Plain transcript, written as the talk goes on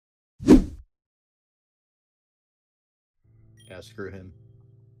Yeah, screw him.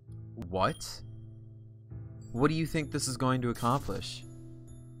 What? What do you think this is going to accomplish?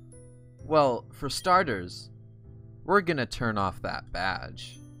 Well, for starters, we're gonna turn off that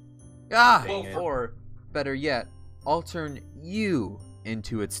badge. Dang it. Or, better yet, I'll turn you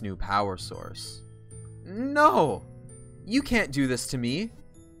into its new power source. No! You can't do this to me!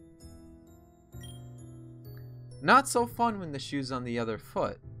 Not so fun when the shoe's on the other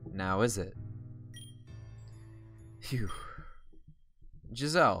foot, now is it? Phew.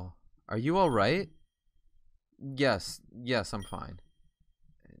 Giselle, are you alright? Yes, I'm fine.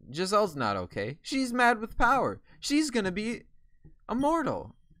 Giselle's not okay. She's mad with power. She's gonna be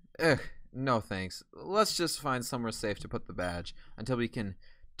immortal. Ugh, no thanks. Let's just find somewhere safe to put the badge until we can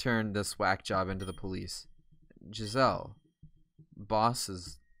turn this whack job into the police. Giselle,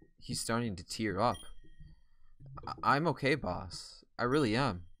 boss he's starting to tear up. I'm okay, boss. I really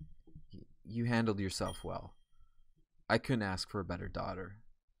am. You handled yourself well. I couldn't ask for a better daughter.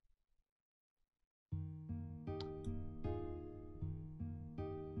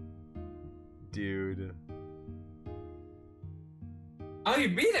 Dude. Oh, you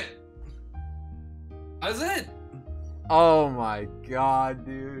beat it! That's it! Oh my god,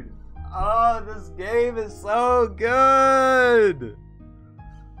 dude. Oh, this game is so good!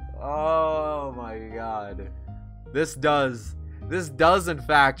 Oh my god. This does in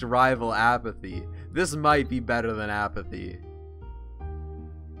fact rival Apathy. This might be better than Apathy.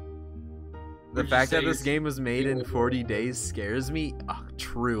 The fact that this game was made in 40 days scares me. Oh,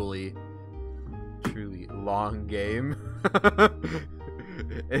 truly long game.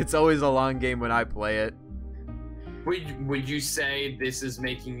 It's always a long game when I play it. Would you say this is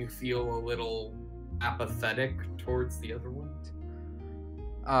making you feel a little apathetic towards the other one?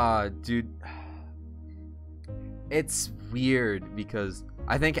 Dude, it's weird because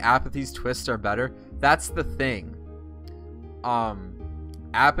I think Apathy's twists are better. That's the thing.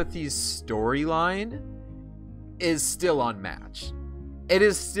 Apathy's storyline is still unmatched. It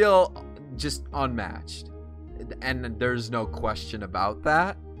is still just unmatched, and there's no question about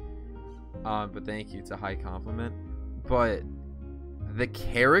that. But thank you, it's a high compliment. But the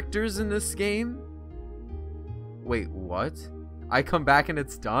characters in this game, wait, what? I come back and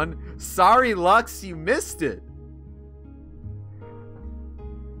it's done? Sorry, Lux, you missed it.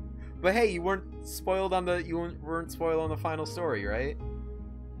 But hey, you weren't spoiled on the final story, right?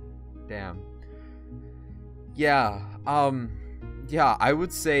 Damn. Yeah. Yeah, I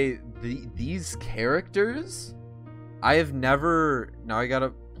would say these characters, I have never. Now I gotta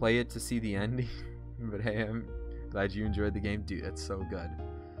play it to see the ending. But hey, I'm glad you enjoyed the game, dude. It's so good.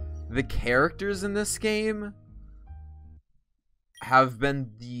 The characters in this game have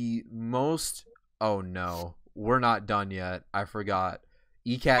been the most. Oh no, we're not done yet. I forgot.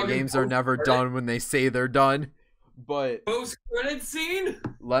 ECAT games are never done when they say they're done. But post-credit scene.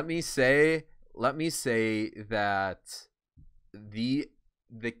 Let me say that the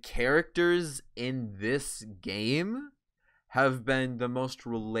characters in this game have been the most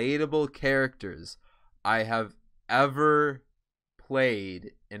relatable characters I have ever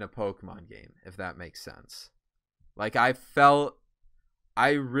played in a Pokemon game, if that makes sense. Like, I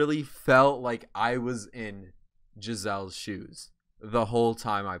really felt like I was in Giselle's shoes the whole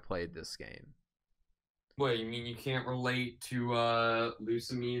time I played this game. What, you mean you can't relate to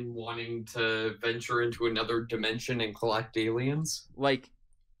Lucamine wanting to venture into another dimension and collect aliens? Like,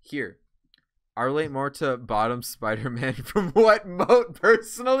 here, I relate more to Bottom Spider-Man from What Moat,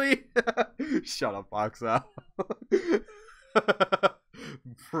 personally. Shut up, Foxa.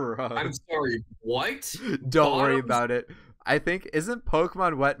 I'm sorry, what? Don't worry about it. I think, isn't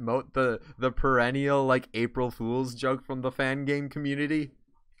Pokemon Wet Moat the perennial, like, April Fool's joke from the Fangame community?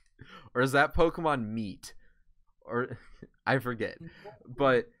 Or is that Pokemon Meat? Or I forget.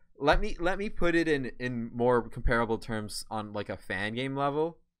 But let me put it in more comparable terms on like a fan game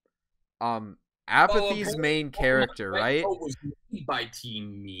level. Apathy's main character, right? Was made by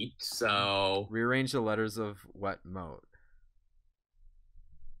Team Meat, so rearrange the letters of Wet Moat.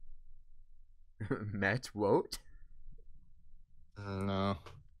 Met Woat? No.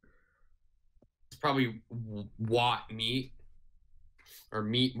 It's probably Watt Meat. Or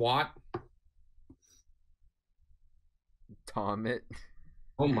Meat Watt. Tomit.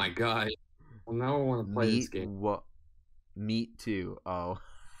 Oh my god. Well, now I want to play this game. Meat too. Oh.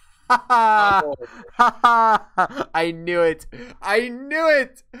 Oh. I knew it. I knew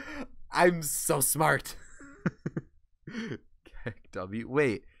it. I'm so smart. Keck W.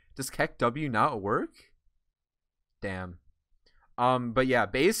 Wait, does Keck W not work? Damn. But yeah,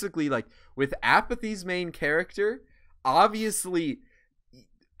 basically, like, with Apathy's main character, obviously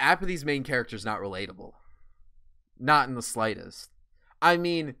Apathy's main character is not relatable. Not in the slightest. I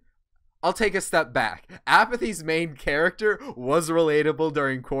mean, I'll take a step back. Apathy's main character was relatable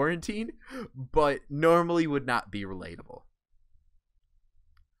during quarantine, but normally would not be relatable.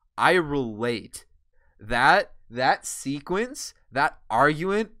 I relate. That sequence, that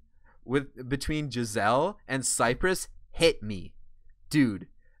argument between Giselle and Cypress hit me. Dude,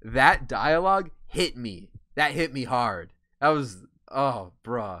 that dialogue hit me. That hit me hard. That was, oh,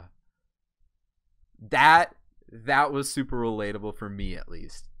 bruh. That was super relatable for me, at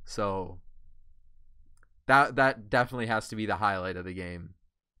least. So that definitely has to be the highlight of the game.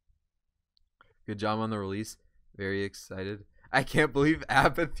 Good job on the release. Very excited. I can't believe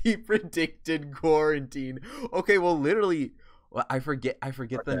Apathy predicted quarantine. Okay, well, literally, I forget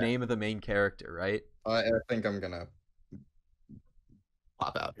the name of the main character, right? I think I'm gonna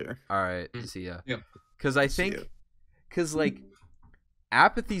pop out here. All right, see ya. Yep. Because like,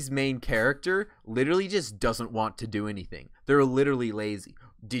 Apathy's main character literally just doesn't want to do anything. They're literally lazy.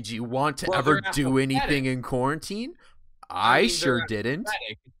 Did you want to ever do anything in quarantine? I sure didn't.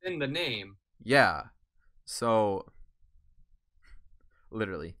 It's in the name. Yeah. So,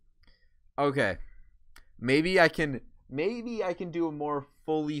 literally. Okay. Maybe I can do a more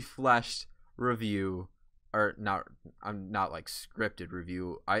fully fleshed review, or not. I'm not like scripted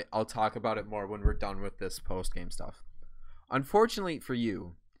review. I'll talk about it more when we're done with this post game stuff. Unfortunately for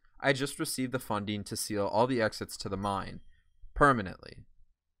you, I just received the funding to seal all the exits to the mine permanently.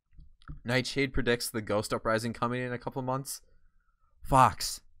 Nightshade predicts the Ghost Uprising coming in a couple months.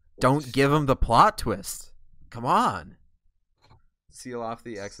 Fox, don't give him the plot twist. Come on. Seal off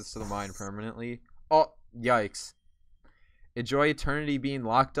the exits to the mine permanently. Oh, yikes. Enjoy eternity being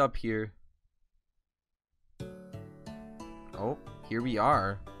locked up here. Oh, here we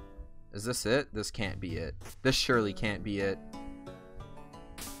are. Is this it? This can't be it. This surely can't be it.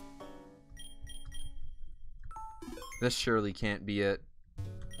 This surely can't be it.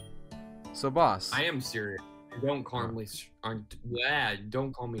 So, boss. I am serious. Don't call me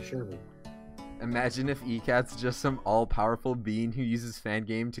Shirley. Imagine if ECAT's just some all-powerful being who uses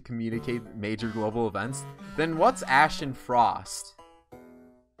Fangame to communicate major global events. Then what's Ash and Frost?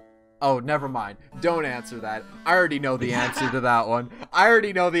 Oh, never mind. Don't answer that. I already know the answer to that one.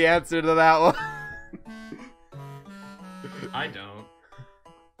 I don't.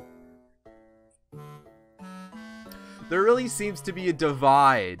 There really seems to be a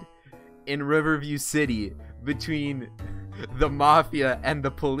divide in Riverview City between the mafia and the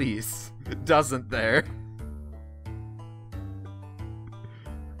police, doesn't there?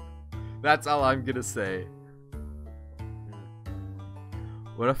 That's all I'm gonna say.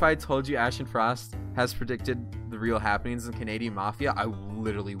 What if I told you Ash and Frost has predicted the real happenings in Canadian Mafia? I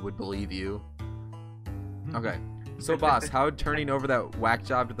literally would believe you. Okay, so boss, how would turning over that whack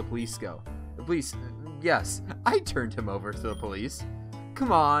job to the police go? The police, yes, I turned him over to the police.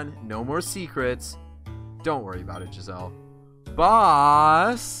 Come on, no more secrets. Don't worry about it, Giselle.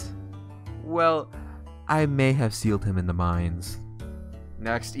 Boss! Well, I may have sealed him in the mines.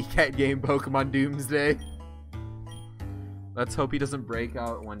 Next, ECAT game Pokemon Doomsday. Let's hope he doesn't break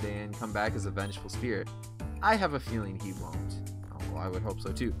out one day and come back as a vengeful spirit. I have a feeling he won't. Oh, well, I would hope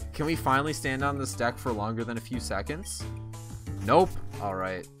so too. Can we finally stand on this deck for longer than a few seconds? Nope.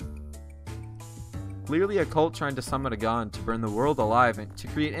 Alright. Clearly a cult trying to summon a god to burn the world alive and to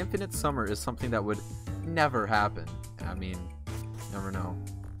create infinite summer is something that would never happen. I mean, never know.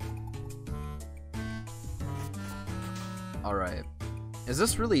 Alright. Is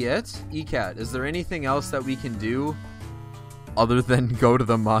this really it? ECAT, is there anything else that we can do other than go to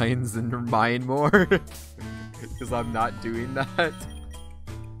the mines and mine more? Because I'm not doing that.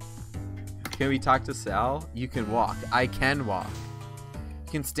 Can we talk to Sal? You can walk. I can walk.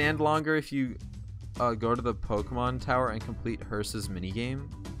 You can stand longer if you go to the Pokemon Tower and complete Hearse's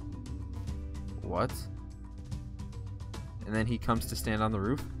minigame. What? And then he comes to stand on the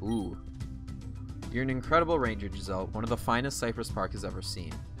roof? Ooh. You're an incredible ranger, Giselle. One of the finest Cypress Park has ever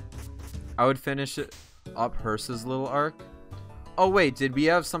seen. I would finish it up Hearse's little arc. Oh wait, did we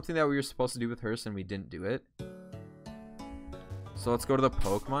have something that we were supposed to do with Hearse and we didn't do it? So let's go to the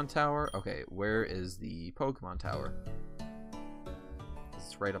Pokemon Tower. Okay, where is the Pokemon Tower?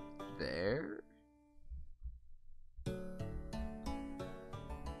 It's right up there.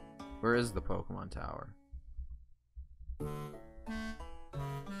 Where is the Pokemon Tower?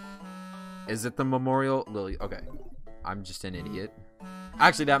 Is it the Memorial Lily? Okay, I'm just an idiot.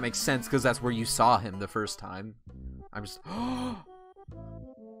 Actually, that makes sense because that's where you saw him the first time. I'm just...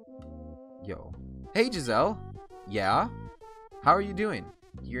 Yo. Hey, Giselle. Yeah? How are you doing?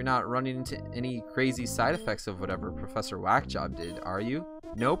 You're not running into any crazy side effects of whatever Professor Whackjob did, are you?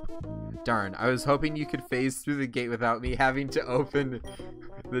 Nope. Darn, I was hoping you could phase through the gate without me having to open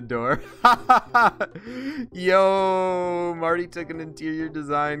the door. Yo, Marty took an interior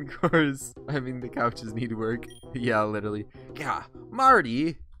design course. I mean, the couches need work. Yeah, literally. Yeah,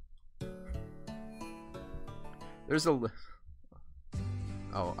 Marty. There's a...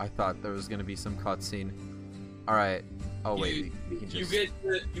 Oh, I thought there was gonna be some cutscene. All right. Oh wait, we can just...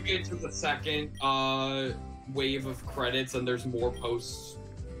 You get to the second wave of credits, and there's more post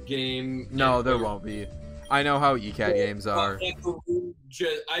game. No, there won't be. I know how ECAD games are.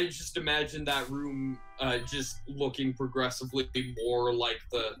 I just imagine that room just looking progressively more like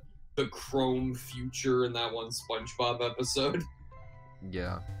the Chrome future in that one SpongeBob episode.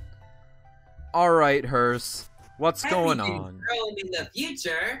 Yeah. All right, Hearse. What's going on? Chrome in the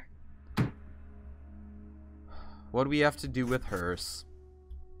future. What do we have to do with Hearse?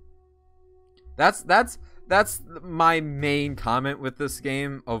 That's my main comment with this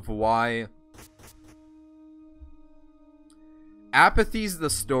game of why Apathy's the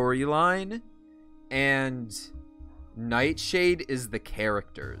storyline and Nightshade is the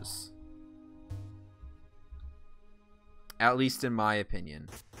characters. At least in my opinion.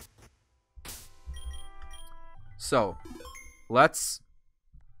 So, let's...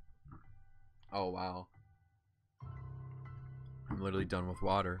 Oh, wow. I'm literally done with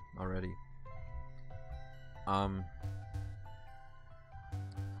water already.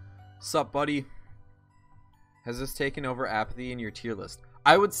 Sup, buddy? Has this taken over Apathy in your tier list?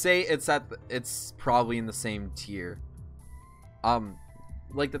 I would say it's probably in the same tier.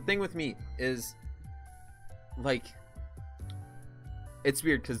 Like, the thing with me is, like, it's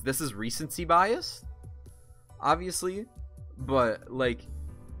weird because this is recency bias, obviously, but, like,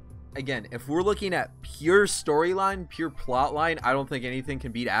 again, if we're looking at pure storyline, pure plot line, I don't think anything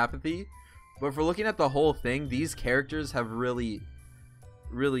can beat Apathy. But if we're looking at the whole thing, these characters have really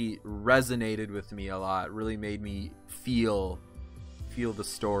resonated with me a lot. Really made me feel the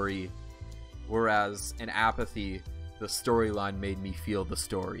story. Whereas in Apathy, the storyline made me feel the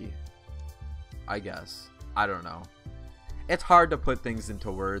story. I guess. I don't know. It's hard to put things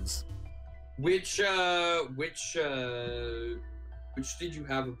into words. Which did you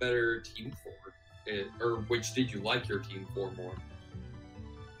have a better team for? Or which did you like your team for more?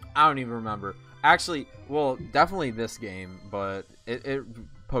 I don't even remember. Actually, well, definitely this game, but it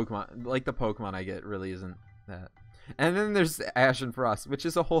Pokemon, like the Pokemon I get really isn't that. And then there's Ash and Frost, which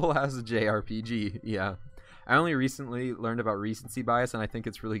is a whole ass JRPG. Yeah. I only recently learned about recency bias, and I think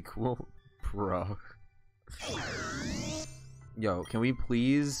it's really cool. Bro. Yo, can we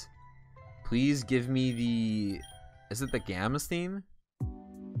please give me the... Is it the Gamma's theme?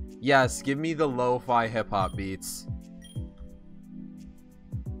 Yes, give me the lo-fi hip-hop beats.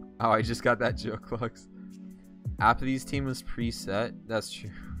 Oh, I just got that joke, Lux. Apathy's team was preset. That's true.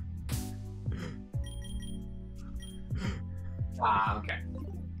 Okay.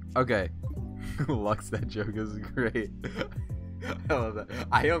 Okay. Lux, that joke is great. I love that.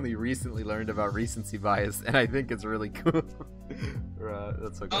 I only recently learned about recency bias, and I think it's really cool. Right,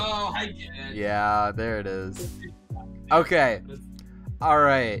 that's okay. Oh, I get it. Yeah, there it is. Okay.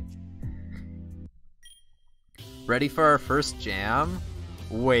 Alright. Ready for our first jam?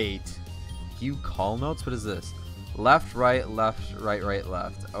 Wait. Few call notes? What is this? Left, right, right,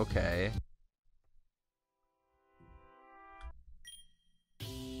 left. Okay.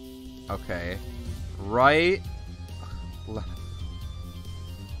 Okay. Right. Left.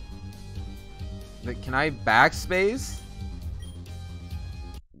 Can I backspace?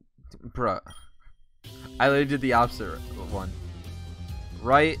 Bruh. I literally did the opposite one.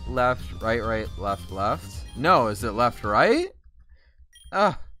 Right, left, right, left. No, is it left, right?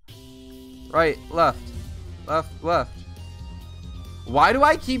 Right, left. Why do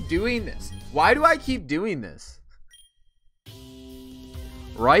I keep doing this? Right,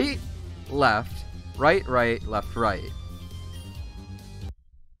 left, right, left, right.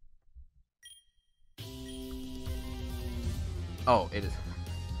 Oh, it is.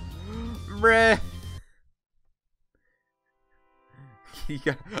 Bruh.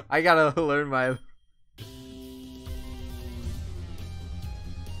 I gotta learn my...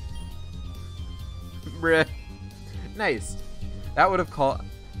 Bruh. Nice. That would have called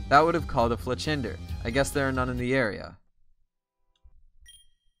a Fletchinder. I guess there are none in the area.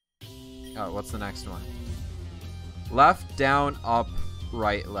 Oh, what's the next one? Left, down, up,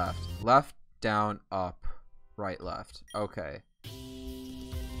 right, left. Left, down, up, right, left. Okay.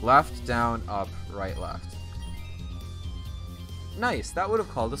 Left, down, up, right, left. Nice. That would have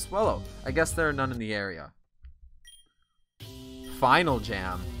called a Swellow. I guess there are none in the area. Final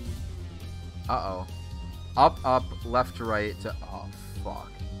jam. Uh-oh. Up, left to right to off.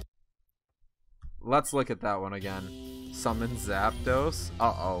 fuck. Let's look at that one again. Summon Zapdos.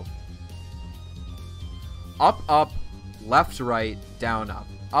 Uh-oh. Up, up, left, right, down, up.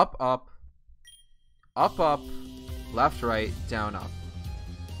 Up, up. Up, up, left, right, down, up.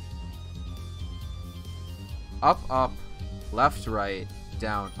 Up, up, left, right,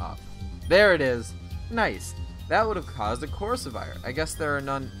 down, up. There it is. Nice. That would have caused a Corsair. I guess there are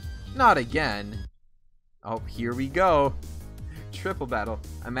none. Not again. Oh, here we go. Triple battle.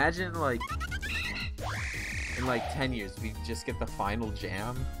 Imagine, like, in like 10 years, we just get the final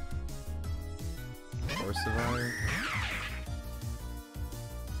jam. Corsair.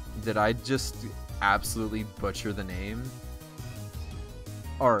 Did I just absolutely butcher the name?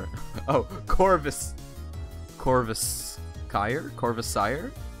 Or, oh, Corvus. Corvusire?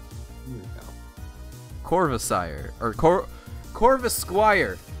 Corvusire? Corvusire. Or Corvus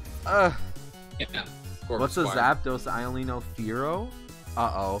Squire. Yeah. What's a Zapdos? I only know Fearow.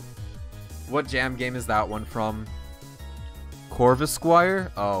 Uh-oh. What jam game is that one from? Corvus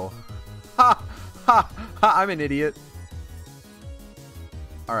Squire? Oh. Ha! Ha! Ha! I'm an idiot.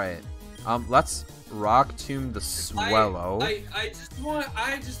 Alright. Let's Rock Tomb the Swallow. I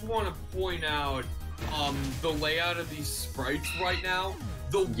just want to point out the layout of these sprites right now.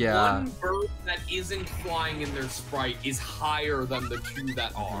 The one bird that isn't flying in their sprite is higher than the two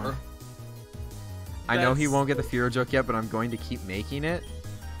that are. I know he won't get the Fearow joke yet, but I'm going to keep making it.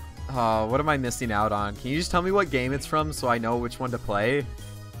 What am I missing out on? Can you just tell me what game it's from so I know which one to play?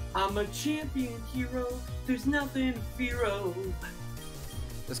 I'm a champion hero. There's nothing Fearow.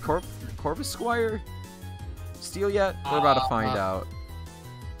 Is Corvus Squire Steel yet? We're about to find out.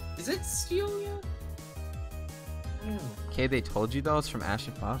 Is it Steel yet? Okay, they told you though it's from Ash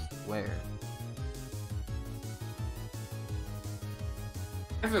and Frost? Where?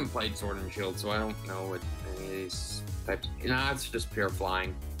 I haven't played Sword and Shield, so I don't know what any of these types. Nah, it's just pure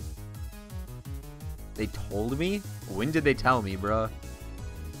flying. They told me? When did they tell me, bruh?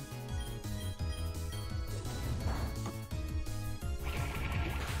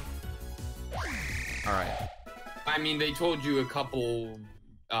 Alright. I mean, they told you a couple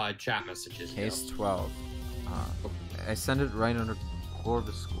chat messages. Case 12. I sent it right under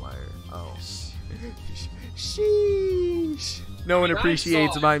Corvus Squire. Oh. Sheesh. No one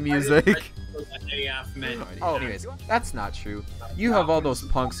appreciates my music. Oh, anyways, that's not true. You have all those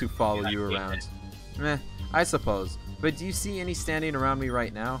punks who follow you around. Meh, I suppose. But do you see any standing around me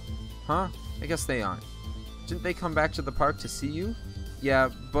right now? Huh? I guess they aren't. Didn't they come back to the park to see you? Yeah,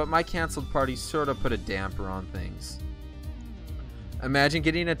 but my canceled party sort of put a damper on things. Imagine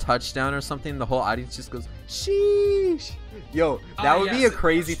getting a touchdown or something, the whole audience just goes, sheesh. Yo, that would be a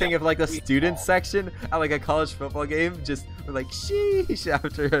crazy thing if like the student section at like a college football game just were like, sheesh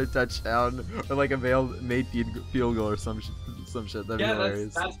after a touchdown or like a made field goal or some shit. That'd be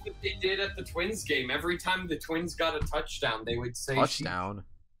hilarious. That's what they did at the Twins game. Every time the Twins got a touchdown, they would say touchdown. Sheesh.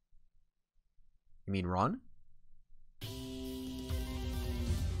 You mean run?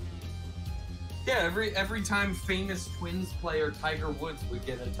 Yeah, every time famous Twins player Tiger Woods would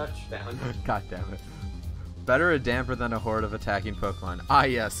get a touchdown. God damn it. Better a damper than a horde of attacking Pokemon. Ah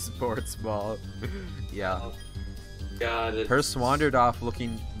yes, sports ball. Yeah. Oh, God. Hearst wandered off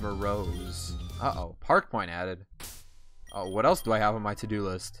looking morose. Uh-oh. Park point added. Oh, what else do I have on my to-do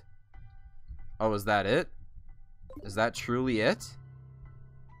list? Oh, is that it? Is that truly it?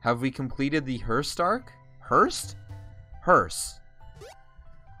 Have we completed the Hearst arc? Hearst? Hearst.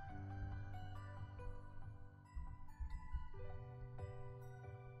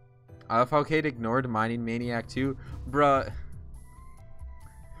 I love how Kate ignored Mining Maniac 2. Bruh.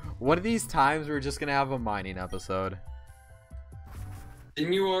 One of these times we're just gonna have a mining episode.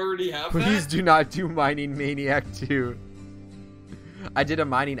 Didn't you already have that? Please do not do Mining Maniac 2. I did a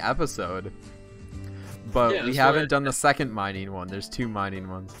mining episode. But yeah, we haven't done the second mining one. There's 2 mining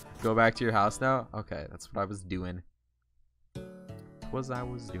ones. Go back to your house now? Okay, that's what I was doing. I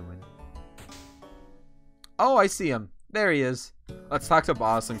was doing. Oh, I see him. There he is. Let's talk to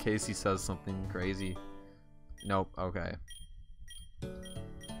boss in case he says something crazy. Nope, okay.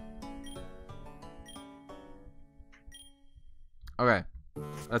 Okay,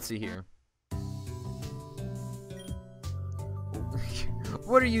 let's see here.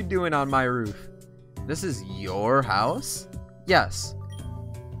 What are you doing on my roof? This is your house? Yes.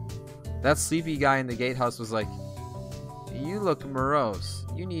 That sleepy guy in the gatehouse was like, you look morose.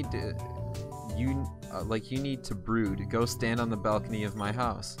 You need to... You need to brood. Go stand on the balcony of my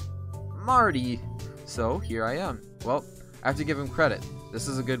house. Marty! So, here I am. Well, I have to give him credit. This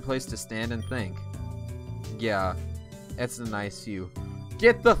is a good place to stand and think. Yeah, it's a nice view.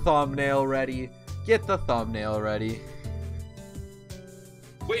 Get the thumbnail ready! Get the thumbnail ready!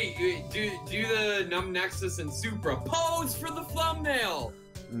 Wait, do the Num Nexus and Supra. Pose for the thumbnail!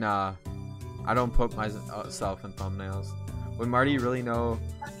 Nah. I don't put myself in thumbnails. Would Marty really know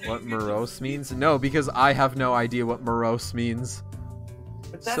what morose means? No, because I have no idea what morose means.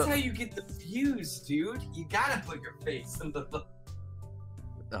 But that's how you get the views, dude. You gotta put your face in the...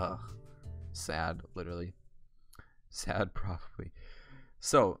 Ugh. Sad, literally. Sad, probably.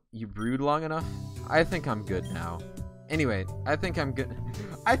 So, you brewed long enough? I think I'm good now. Anyway, I think I'm good.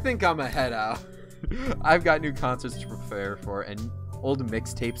 I think I'm a head out. I've got new concerts to prepare for and old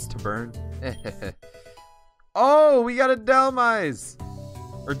mixtapes to burn. Oh, we got a Delmise!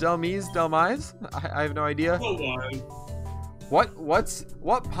 Or Delmise? I have no idea.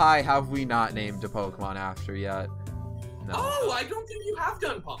 What pie have we not named a Pokemon after yet? No. Oh, I don't think you have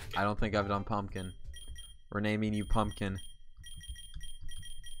done Pumpkin. I don't think I've done Pumpkin. We're naming you Pumpkin.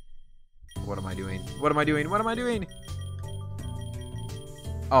 What am I doing? What am I doing? What am I doing?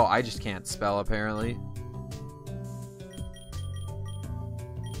 Oh, I just can't spell apparently.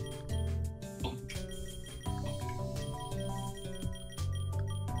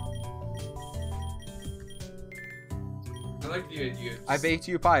 I like the idea. I baked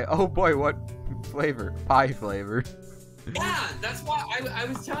you a pie. Oh boy, what flavor? Pie flavor. Yeah, that's why I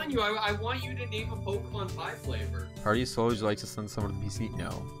was telling you, I want you to name a Pokemon pie flavor. Party Soul, would you like to send someone to the PC? No.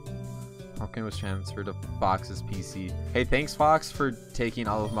 Pumpkin was transferred to Fox's PC. Hey, thanks Fox for taking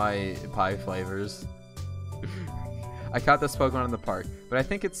all of my pie flavors. I caught this Pokemon in the park, but I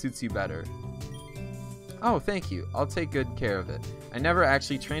think it suits you better. Oh, thank you. I'll take good care of it. I never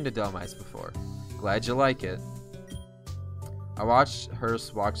actually trained a Delmise before. Glad you like it. I watched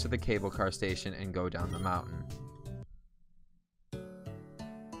Hearst walk to the cable car station and go down the mountain.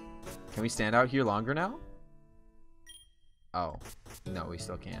 Can we stand out here longer now? Oh, no, we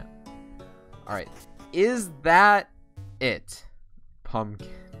still can't. Alright, is that it? Pumpkin.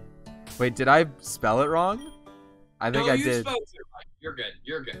 Wait, did I spell it wrong? I think I did. You spelled it right. You're good.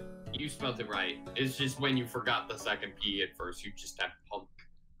 You're good. You spelled it right. It's just when you forgot the second P at first, you just have punk.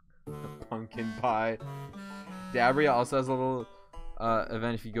 Pumpkin pie. Dabria also has a little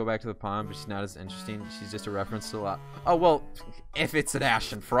event if you go back to the pond, but she's not as interesting. She's just a reference to a lot. Oh, well, if it's an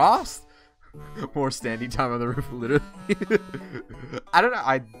Ash and Frost. More standing time on the roof, literally. I don't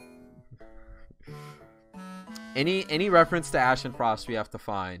know. Any reference to Ash and Frost we have to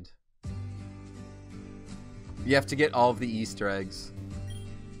find. You have to get all of the Easter eggs.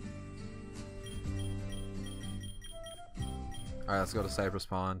 Alright, let's go to Cypress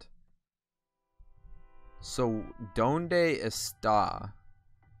Pond. So, Donde está?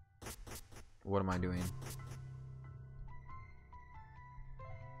 What am I doing?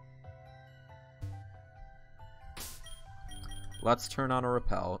 Let's turn on a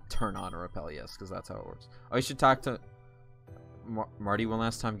repel. Turn on a repel, yes, because that's how it works. Oh, you should talk to Marty one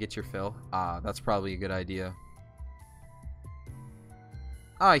last time. Get your fill. Ah, that's probably a good idea.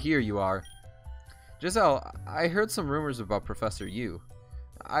 Ah, here you are. Giselle, I heard some rumors about Professor Yu.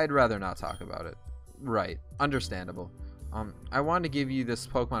 I'd rather not talk about it. Right, understandable. I wanted to give you this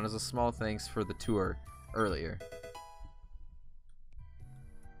Pokemon as a small thanks for the tour earlier.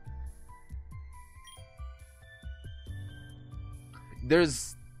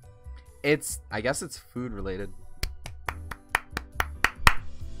 I guess it's food related.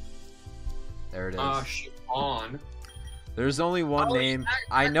 There it is. Chiffon. There's only one name.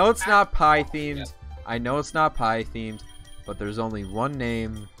 I know it's not pie themed. I know it's not pie themed, but there's only one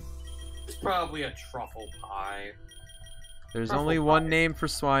name. It's probably a truffle pie. There's only one name for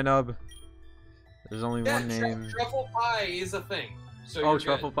Swinub. There's only one name. Truffle pie is a thing. So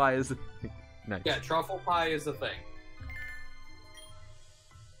truffle pie is a thing. Nice. Yeah, truffle pie is a thing.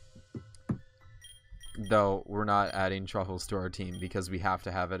 Though we're not adding truffles to our team because we have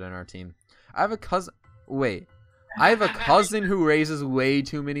to have it in our team. I have a cousin. Wait, I have a cousin who raises way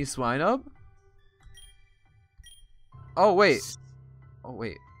too many Swinub. Oh wait. Oh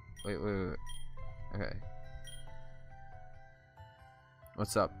wait. Wait. Okay.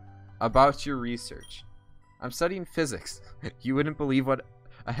 What's up? About your research. I'm studying physics. You wouldn't believe what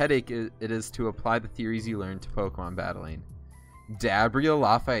a headache it is to apply the theories you learned to Pokemon battling. Dabria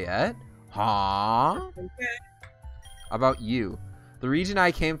Lafayette? Huh? Okay. About you. The region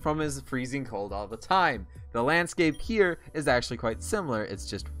I came from is freezing cold all the time. The landscape here is actually quite similar, it's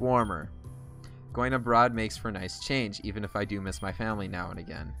just warmer. Going abroad makes for a nice change, even if I do miss my family now and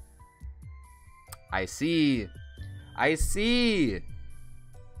again. I see. I see.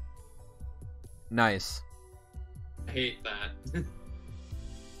 Nice. I hate that.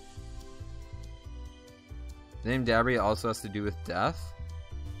 The name Dabria also has to do with death?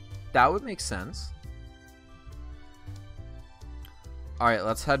 That would make sense. Alright,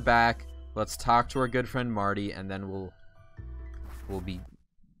 let's head back. Let's talk to our good friend Marty, and then we'll be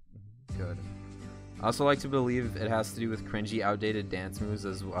good. I also like to believe it has to do with cringy, outdated dance moves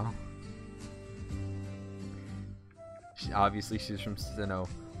as well. Obviously, she's from Sinnoh.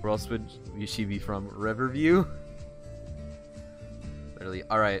 Where else would she be from? Riverview? Literally.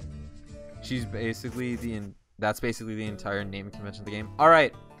 Alright. She's basically that's basically the entire name convention of the game.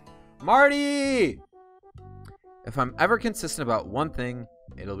 Alright. Marty! If I'm ever consistent about one thing,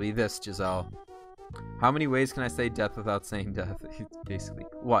 it'll be this, Giselle. How many ways can I say death without saying death? Basically.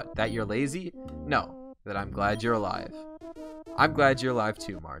 What? That you're lazy? No. That I'm glad you're alive. I'm glad you're alive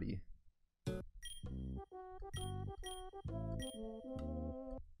too, Marty.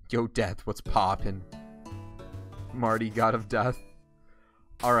 Yo, death, what's poppin'? Marty, god of death.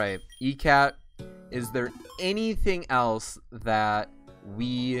 Alright, ECAT, is there anything else that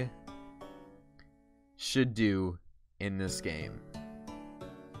we should do in this game?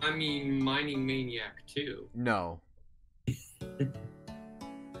 I mean, Mining Maniac too. No.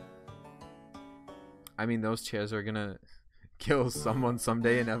 I mean, those chairs are gonna kill someone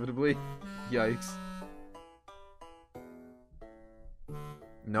someday, inevitably. Yikes.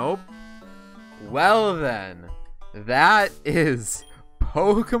 Nope. Well then, that is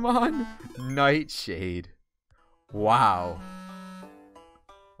Pokemon Nightshade. Wow.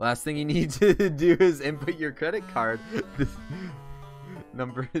 Last thing you need to do is input your credit card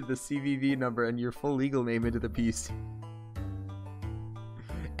number, the CVV number, and your full legal name into the PC.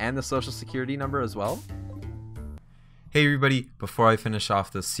 And the social security number as well. Hey everybody, before I finish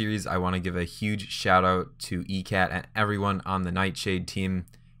off this series, I want to give a huge shout out to ECAT and everyone on the Nightshade team.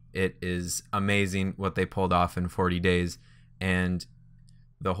 It is amazing what they pulled off in 40 days. And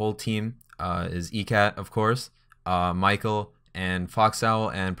the whole team is ECAT, of course, Michael, and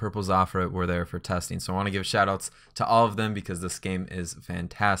Foxowl and Purple Zafra were there for testing. So I want to give shout outs to all of them because this game is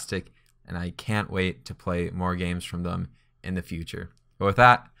fantastic and I can't wait to play more games from them in the future. But with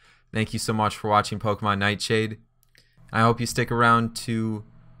that, thank you so much for watching Pokemon Nightshade. I hope you stick around to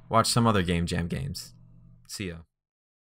watch some other Game Jam games. See ya.